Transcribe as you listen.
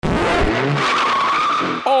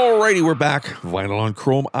Alrighty, we're back. Vinyl on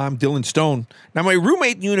Chrome. I'm Dylan Stone. Now, my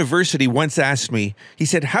roommate in university once asked me, he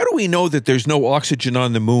said, how do we know that there's no oxygen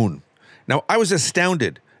on the moon? Now, I was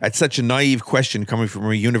astounded at such a naive question coming from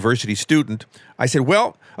a university student. I said,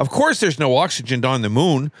 well, of course there's no oxygen on the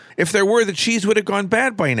moon. If there were, the cheese would have gone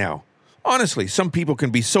bad by now. Honestly, some people can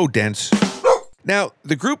be so dense. Now,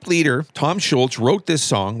 the group leader, Tom Schultz, wrote this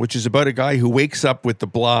song, which is about a guy who wakes up with the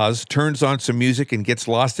blahs, turns on some music, and gets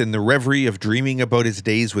lost in the reverie of dreaming about his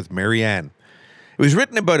days with Marianne. It was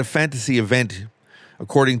written about a fantasy event,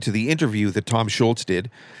 according to the interview that Tom Schultz did,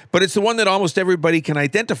 but it's the one that almost everybody can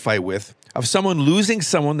identify with, of someone losing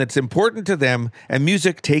someone that's important to them and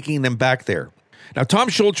music taking them back there. Now, Tom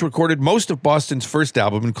Schultz recorded most of Boston's first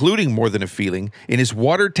album, including More Than a Feeling, in his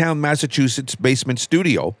Watertown, Massachusetts basement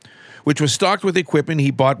studio, which was stocked with equipment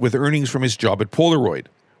he bought with earnings from his job at Polaroid.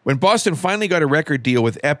 When Boston finally got a record deal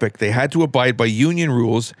with Epic, they had to abide by union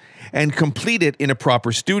rules and complete it in a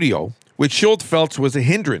proper studio, which Schultz felt was a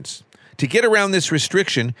hindrance. To get around this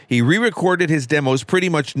restriction, he re-recorded his demos pretty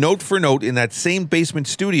much note for note in that same basement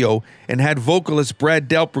studio and had vocalist Brad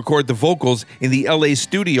Delp record the vocals in the LA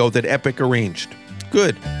studio that Epic arranged.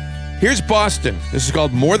 Good. Here's Boston. This is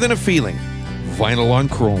called More Than a Feeling. Vinyl on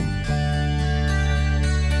Chrome.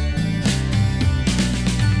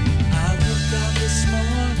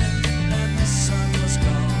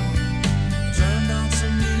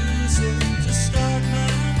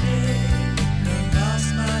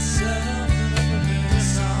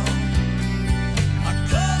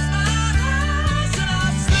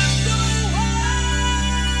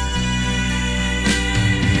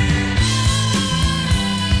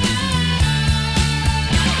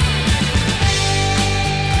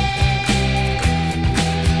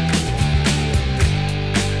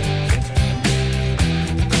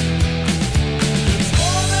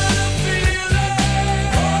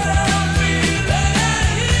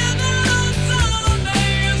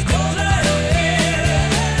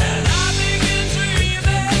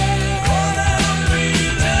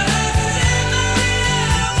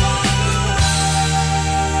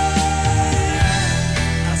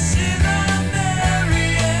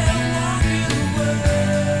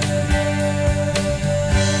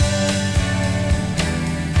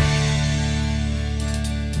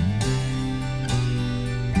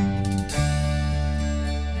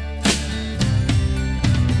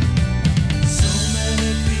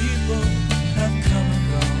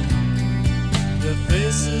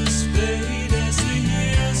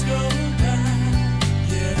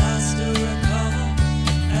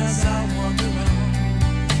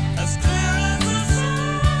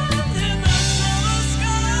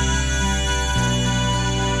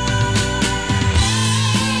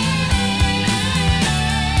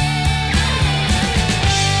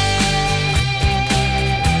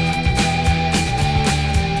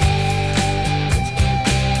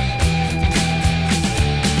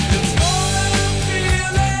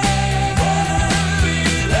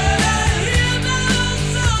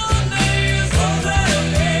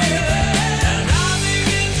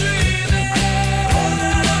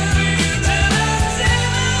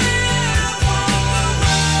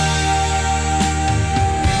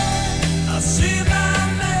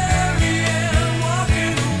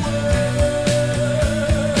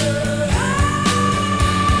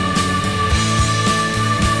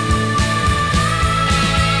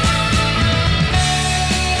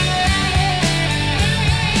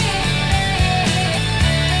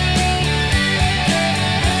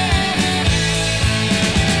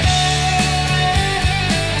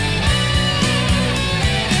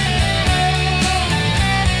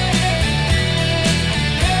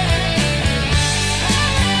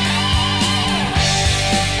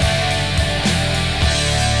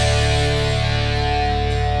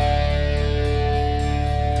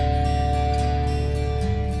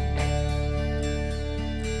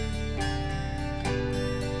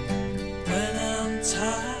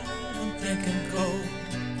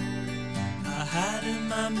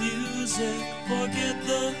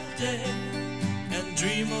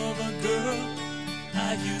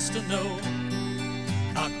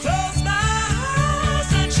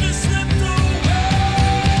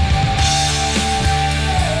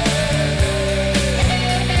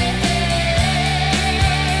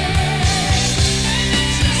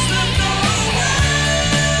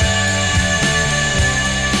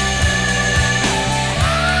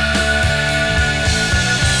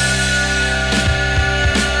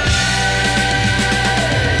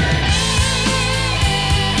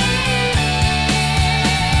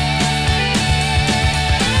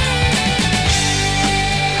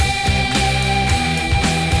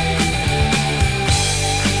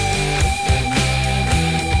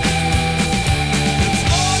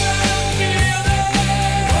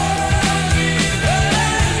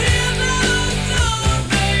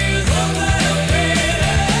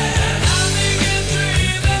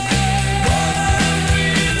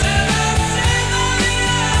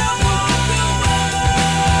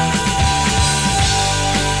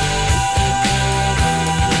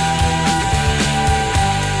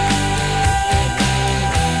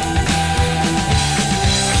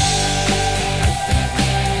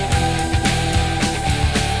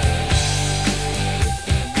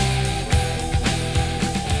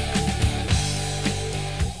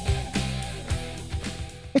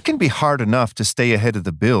 be hard enough to stay ahead of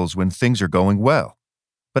the bills when things are going well,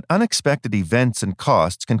 but unexpected events and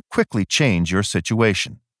costs can quickly change your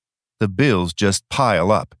situation. The bills just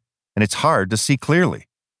pile up, and it's hard to see clearly.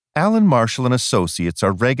 Allen Marshall and Associates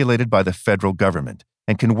are regulated by the federal government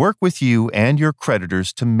and can work with you and your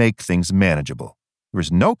creditors to make things manageable. There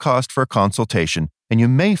is no cost for a consultation, and you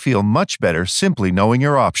may feel much better simply knowing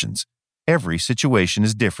your options. Every situation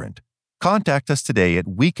is different. Contact us today at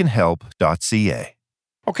wecanhelp.ca.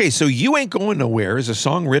 Okay, so You Ain't Going Nowhere is a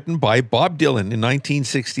song written by Bob Dylan in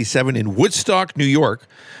 1967 in Woodstock, New York,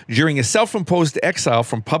 during a self-imposed exile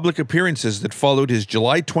from public appearances that followed his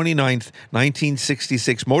July 29th,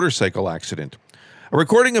 1966 motorcycle accident. A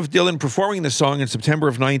recording of Dylan performing the song in September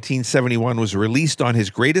of 1971 was released on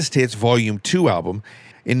his Greatest Hits Volume 2 album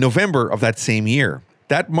in November of that same year.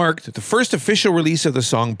 That marked the first official release of the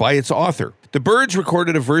song by its author. The Byrds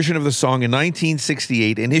recorded a version of the song in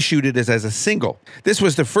 1968 and issued it as a single. This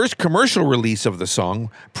was the first commercial release of the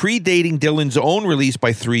song, predating Dylan's own release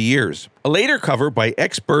by 3 years. A later cover by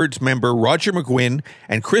ex-Byrds member Roger McGuinn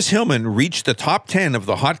and Chris Hillman reached the top 10 of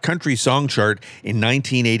the Hot Country Song Chart in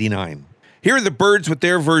 1989. Here are the Byrds with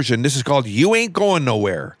their version. This is called You Ain't Going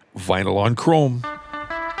Nowhere. Vinyl on Chrome.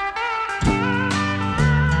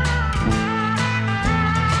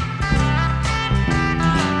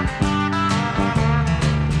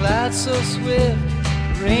 Clouds so swift,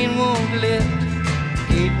 rain won't lift,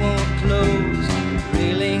 gate won't close,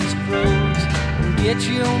 railings close. Get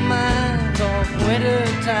your mind off winter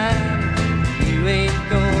time. You ain't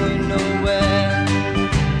going nowhere.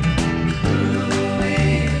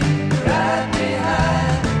 Ooh-wee, right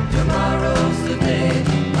behind. Tomorrow's the day,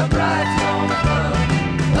 a bride's gonna come.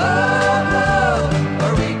 Oh, oh,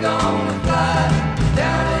 are we gonna fly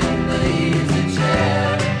down in the easy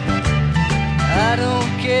chair? I don't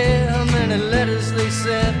care how many letters they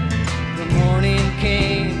sent. The morning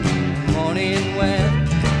came, the morning went.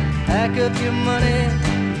 Pack up your money,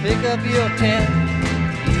 pick up your tent.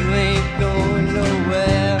 You ain't going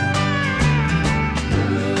nowhere.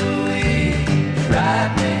 Ooh-wee,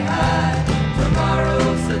 right behind.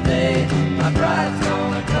 Tomorrow's the day, my bride's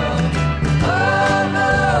gonna come. Oh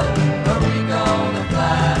no, are we gonna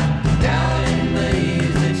fly down in the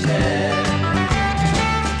easy chair?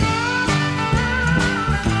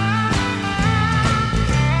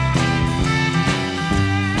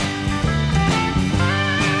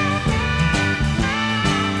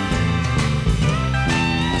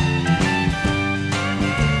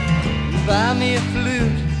 Buy me a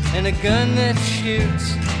flute and a gun that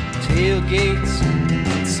shoots, tailgates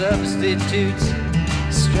and substitutes.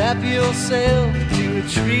 Strap yourself to a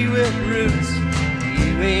tree with roots.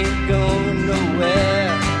 You ain't going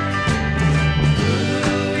nowhere.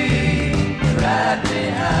 Ooh-wee, right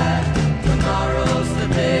behind. Tomorrow's the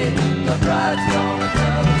day, the bride's gonna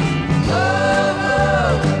come. Oh,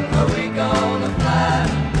 oh, are we gonna fly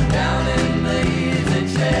down in the easy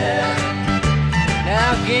chair?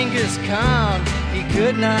 Now Genghis Khan, he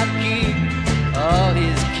could not keep all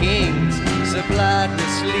his kings supplied with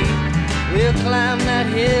sleep. We'll climb that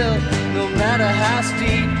hill no matter how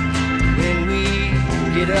steep when we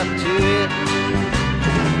get up to it.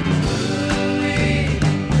 Ooh-wee,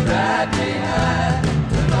 right behind.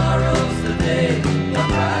 Tomorrow's the day, the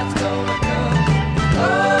bride's gonna come.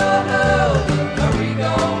 Oh no, are we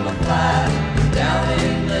gonna fly down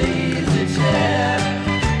in the easy chair?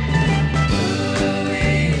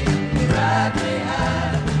 Right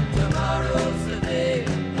behind. Tomorrow's the day,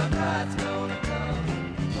 the bride's gonna come.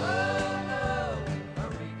 Oh, no, are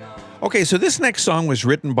we gonna... Okay, so this next song was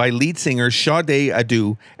written by lead singer Sade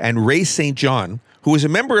Adu and Ray St. John, who was a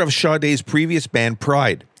member of Sade's previous band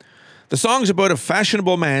Pride. The song's about a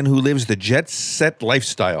fashionable man who lives the jet-set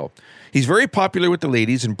lifestyle. He's very popular with the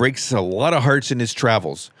ladies and breaks a lot of hearts in his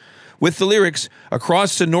travels. With the lyrics,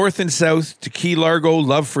 across the north and south to Key Largo,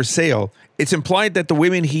 love for sale, it's implied that the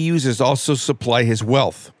women he uses also supply his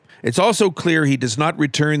wealth. It's also clear he does not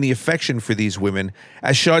return the affection for these women,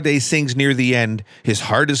 as Sade sings near the end, his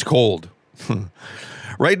heart is cold.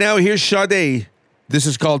 Right now, here's Sade. This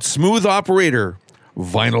is called Smooth Operator,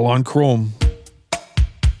 vinyl on chrome.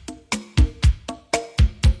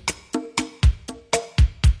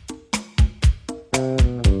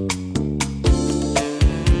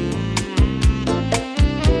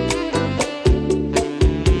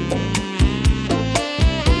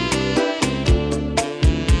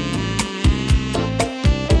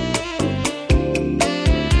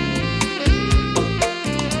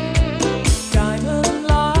 Diamond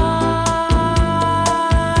line,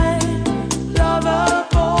 lover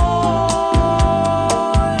boy.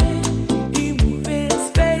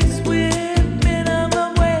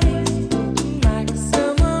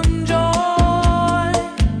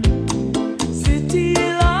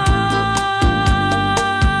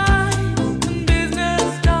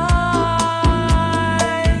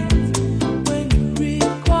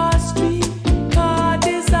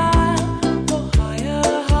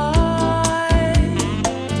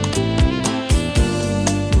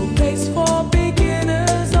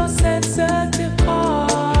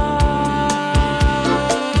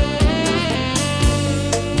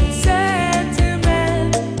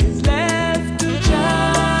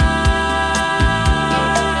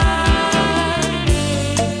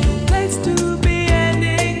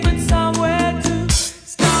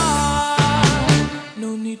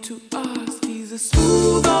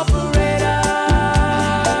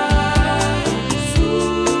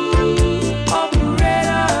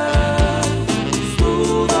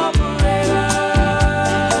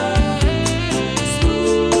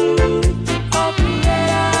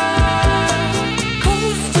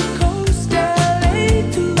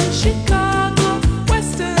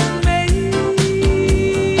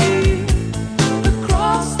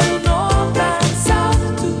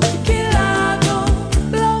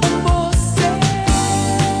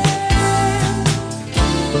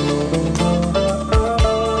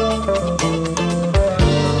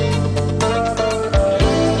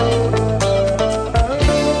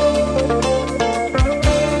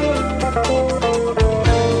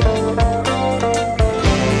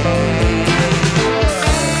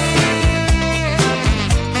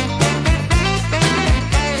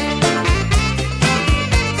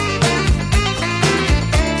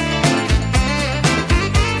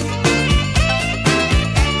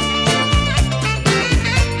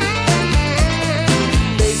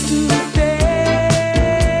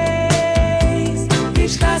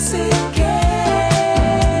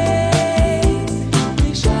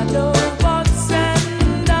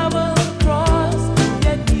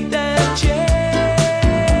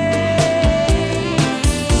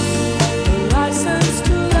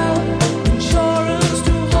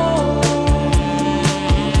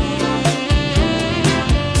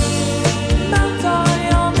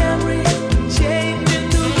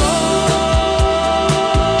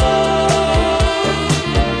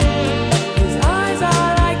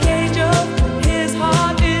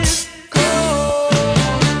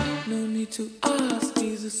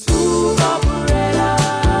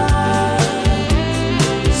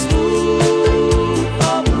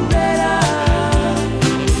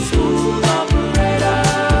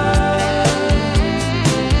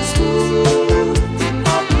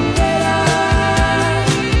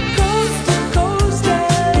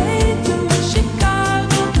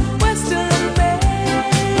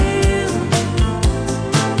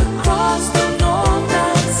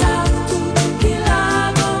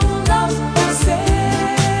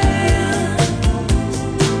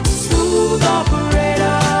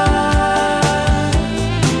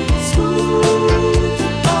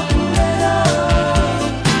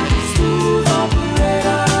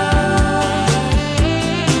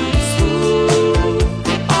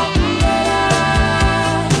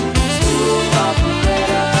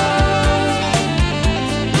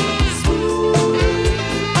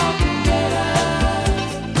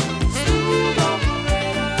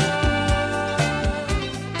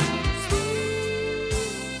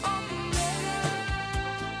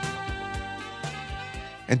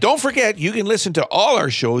 And don't forget, you can listen to all our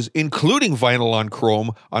shows, including Vinyl on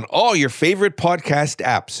Chrome, on all your favorite podcast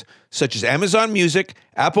apps, such as Amazon Music,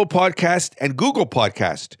 Apple Podcast, and Google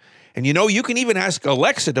Podcast. And you can even ask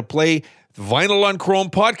Alexa to play the Vinyl on Chrome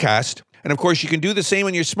podcast. And of course, you can do the same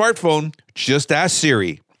on your smartphone. Just ask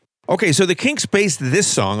Siri. Okay, so the Kinks based this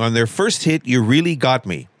song on their first hit, You Really Got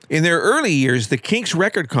Me. In their early years, the Kinks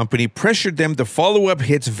record company pressured them to follow up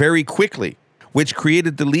hits very quickly, which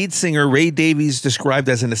created the lead singer Ray Davies described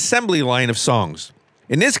as an assembly line of songs.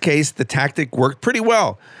 In this case, the tactic worked pretty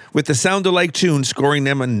well, with the sound-alike tune scoring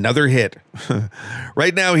them another hit.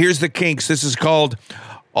 Right now, here's the Kinks. This is called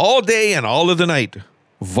All Day and All of the Night.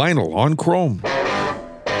 Vinyl on Chrome.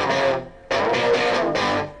 I'm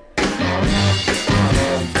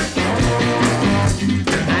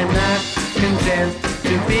not content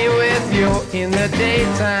to be with you in the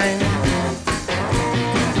daytime.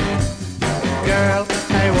 Girl,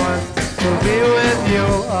 I want to be with you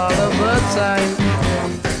all of the time.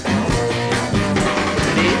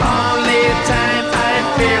 The only time I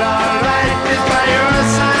feel alright is by your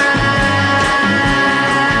side.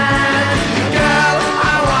 Girl,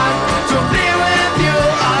 I want to be with you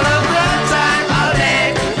all of the time, all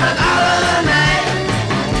day and all of the night.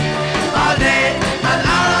 All day and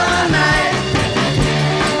all of the night.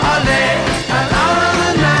 All day and all of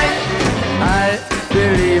the night. I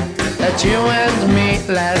believe that you and me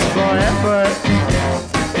last forever.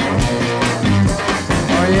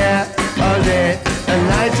 Oh yeah, all day and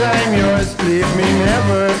night I'm yours, leave me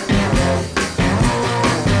never.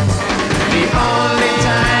 The only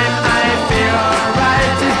time I feel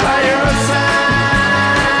alright is by your side.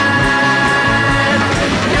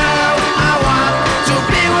 Girl, I want to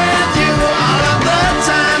be with you all of the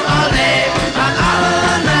time, all day and all of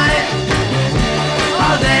the night.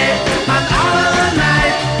 All day and all of the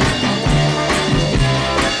night.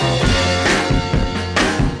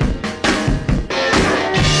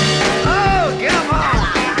 Oh, come on!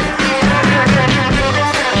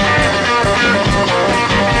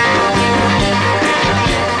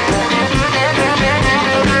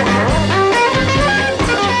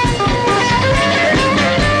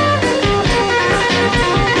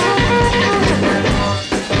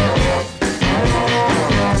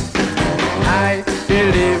 I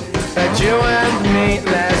believe that you and me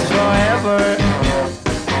last forever.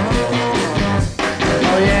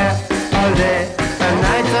 Oh yeah, all day and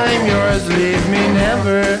night I'm yours, leave me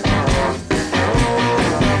never.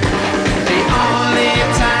 The only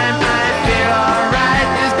time I feel alright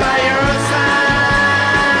is by your side.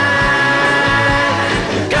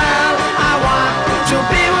 Girl, I want to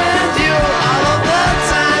be with you all of the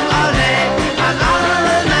time, all day and all of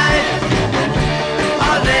the night.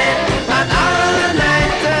 All day and all of the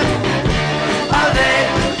night. All day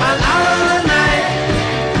and all of the night.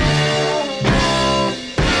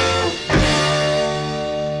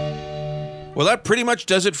 Well, that pretty much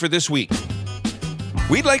does it for this week.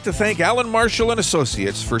 We'd like to thank Alan Marshall and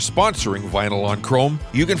Associates for sponsoring Vinyl on Chrome.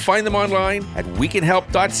 You can find them online at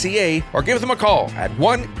wecanhelp.ca or give them a call at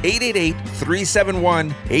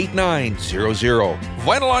 1-888-371-8900.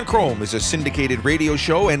 Vinyl on Chrome is a syndicated radio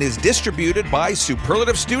show and is distributed by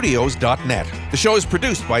superlativestudios.net. The show is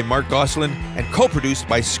produced by Mark Goslin and co-produced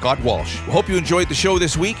by Scott Walsh. We hope you enjoyed the show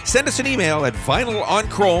this week. Send us an email at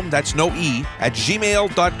vinylonchrome, that's no E, at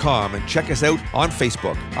gmail.com and check us out on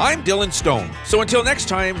Facebook. I'm Dylan Stone. So until next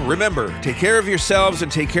time, remember, take care of yourselves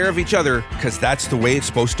and take care of each other, because that's the way it's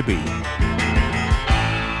supposed to be.